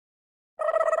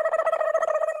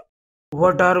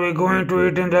What are we going to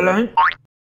eat in the lunch?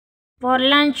 For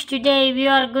lunch today, we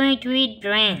are going to eat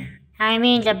brain. I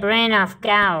mean the brain of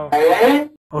cow.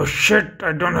 Oh shit,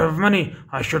 I don't have money.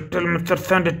 I should tell Mr.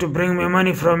 Sunday to bring me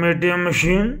money from ATM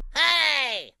machine.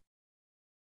 Hey!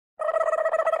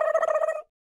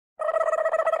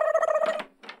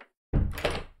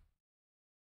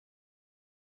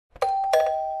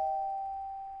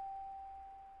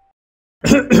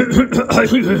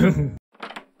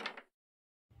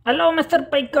 Hello, Mr.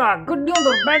 Paika. Good news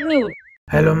or bad news?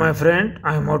 Hello my friend,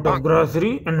 I am out of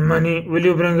grocery and money. Will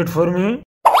you bring it for me?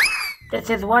 This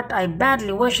is what I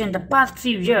badly wish in the past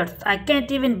few years. I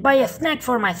can't even buy a snack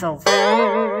for myself.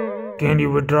 Can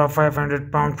you withdraw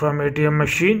 500 pounds from ATM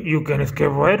machine? You can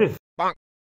escape virus.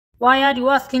 Why are you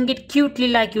asking it cutely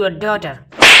like your daughter?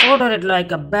 Order it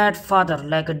like a bad father,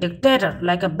 like a dictator,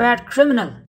 like a bad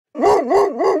criminal.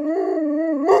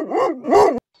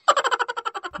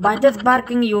 By this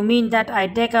barking you mean that I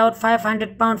take out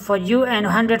 500 pounds for you and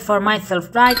 100 for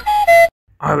myself, right?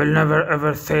 I will never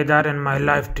ever say that in my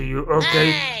life to you,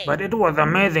 okay? Hey! But it was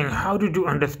amazing. How did you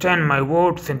understand my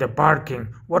words in the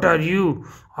barking? What are you?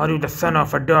 Are you the son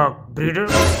of a dog breeder?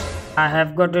 I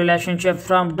have good relationships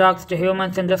from dogs to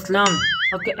humans in the slum.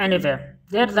 Okay, anyway,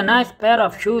 there's a nice pair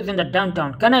of shoes in the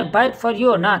downtown. Can I buy it for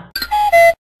you or not?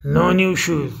 No new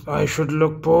shoes. I should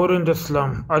look poor in the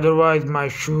slum. Otherwise my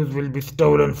shoes will be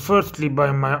stolen firstly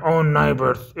by my own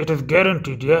neighbors. It is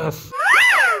guaranteed, yes.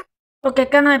 Okay,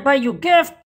 can I buy you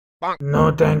gift? No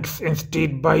thanks.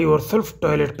 Instead buy yourself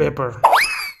toilet paper.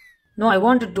 No, I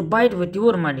wanted to buy it with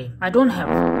your money. I don't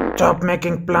have. Stop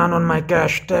making plan on my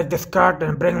cash. Take this card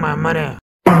and bring my money.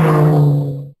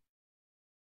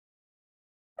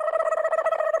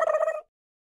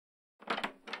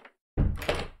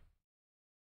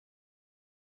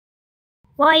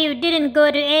 Why you didn't go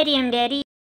to ATM, Daddy?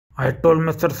 I told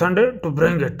Mr. Sunday to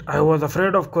bring it. I was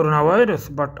afraid of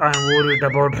coronavirus, but I am worried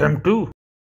about him too.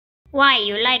 Why,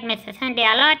 you like Mr. Sunday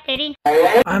a lot, Daddy?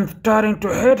 I'm starting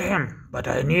to hate him, but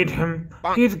I need him.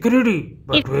 He's greedy,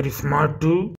 but very smart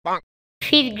too. If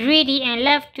he's greedy and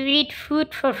loves to eat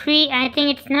food for free, I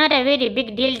think it's not a very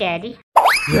big deal, Daddy.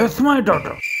 Yes, my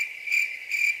daughter.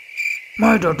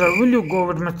 My daughter, will you go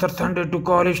with Mr. Sunday to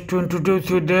college to introduce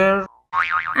you there?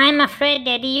 I'm afraid,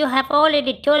 Daddy, you have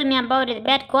already told me about his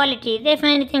bad qualities. If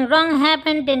anything wrong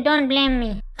happened, then don't blame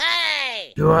me.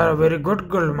 Hey! You are a very good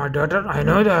girl, my daughter. I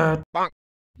know that.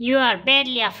 You are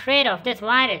badly afraid of this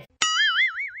virus.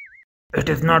 It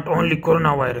is not only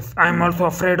coronavirus. I am also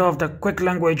afraid of the quick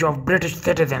language of British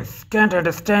citizens. Can't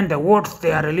understand the words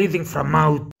they are releasing from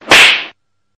mouth.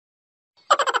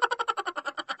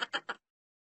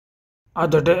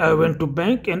 Other day I went to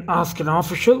bank and asked an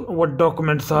official what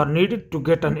documents are needed to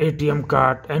get an ATM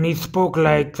card, and he spoke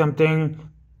like something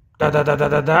da da da da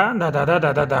da da da da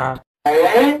da da da.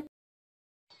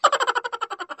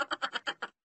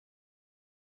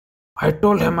 I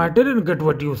told him I didn't get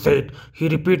what you said. He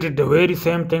repeated the very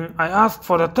same thing. I asked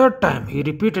for the third time. He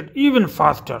repeated even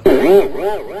faster.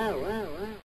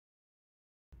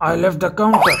 I left the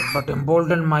counter but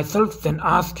emboldened myself, then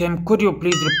asked him, could you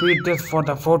please repeat this for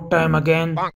the fourth time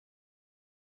again?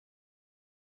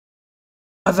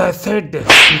 As I said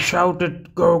this, he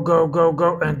shouted, go, go, go,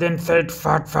 go, and then said,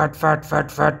 fat, fat, fat, fat,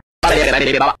 fat.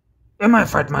 Am I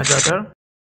fat, my daughter?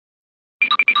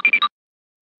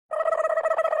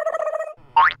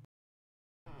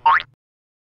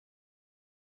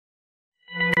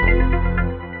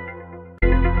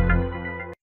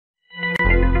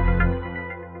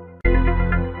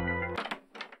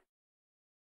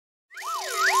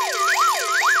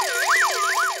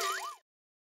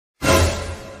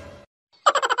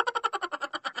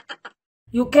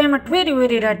 You came at very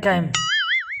right time.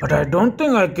 But I don't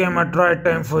think I came at right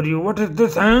time for you. What is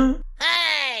this, huh?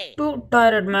 Hey! Too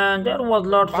tired, man. There was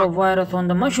lots of virus on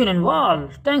the machine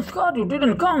involved. Thanks God you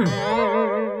didn't come.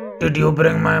 Did you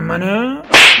bring my money?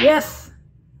 Yes.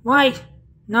 Why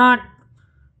not?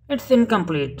 It's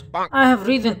incomplete. I have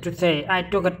reason to say I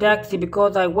took a taxi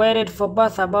because I waited for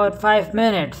bus about 5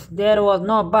 minutes. There was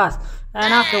no bus,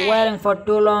 and after waiting for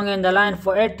too long in the line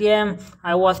for ATM,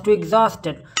 I was too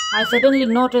exhausted. I suddenly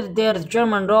noticed there's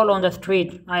German roll on the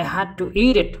street. I had to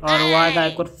eat it, otherwise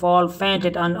I could fall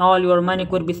fainted and all your money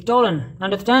could be stolen.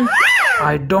 Understand?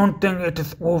 I don't think it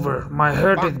is over. My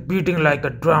heart is beating like a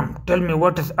drum. Tell me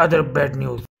what is other bad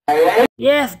news.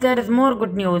 Yes, there is more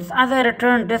good news. As I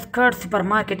returned, this cursed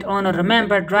supermarket owner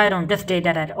remembered right on this day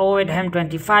that I owed him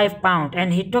 £25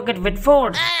 and he took it with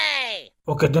force. Hey!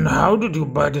 Okay, then how did you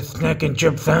buy the snack and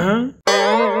chips, huh?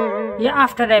 Yeah,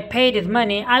 after I paid his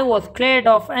money, I was cleared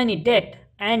of any debt.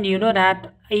 And you know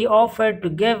that he offered to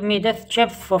give me just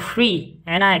chips for free,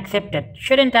 and I accepted.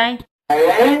 Shouldn't I?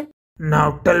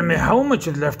 Now tell me how much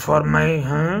is left for me,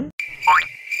 huh?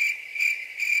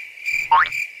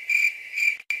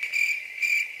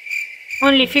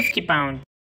 Only £50.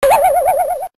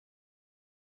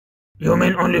 You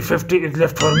mean only 50 is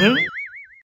left for me?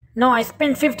 No, I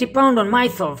spent £50 on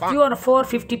myself. Your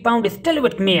 £450 is still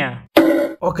with me.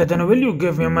 Okay, then will you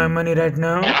give me my money right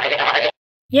now?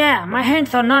 Yeah, my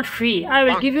hands are not free. I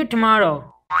will give you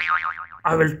tomorrow.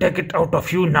 I will take it out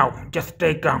of you now. Just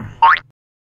stay calm.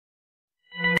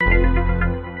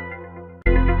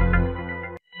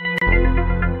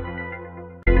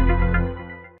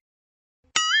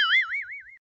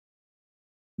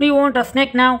 Do you want a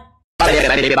snack now?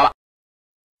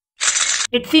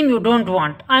 It seems you don't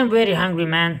want. I'm very hungry,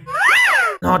 man.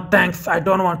 No thanks, I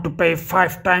don't want to pay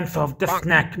 5 times of this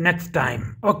snack next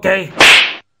time, okay?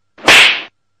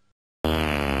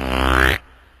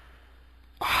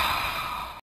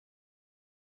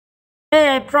 Hey,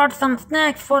 I brought some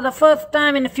snacks for the first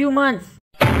time in a few months.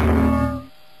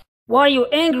 Why are you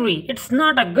angry? It's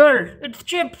not a girl, it's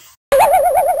chips.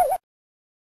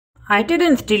 I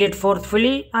didn't steal it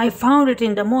forcefully. I found it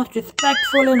in the most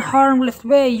respectful and harmless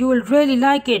way. You will really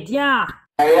like it, yeah.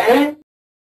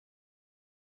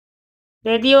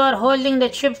 Did you are holding the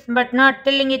chips but not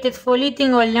telling it is for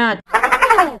eating or not?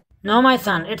 No, my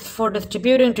son, it's for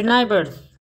distributing to neighbors.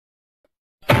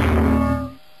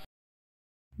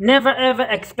 Never ever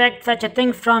expect such a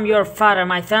thing from your father,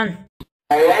 my son.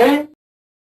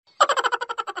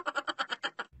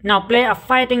 Now play a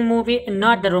fighting movie and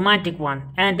not the romantic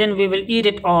one, and then we will eat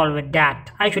it all with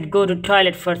that. I should go to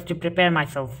toilet first to prepare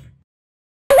myself.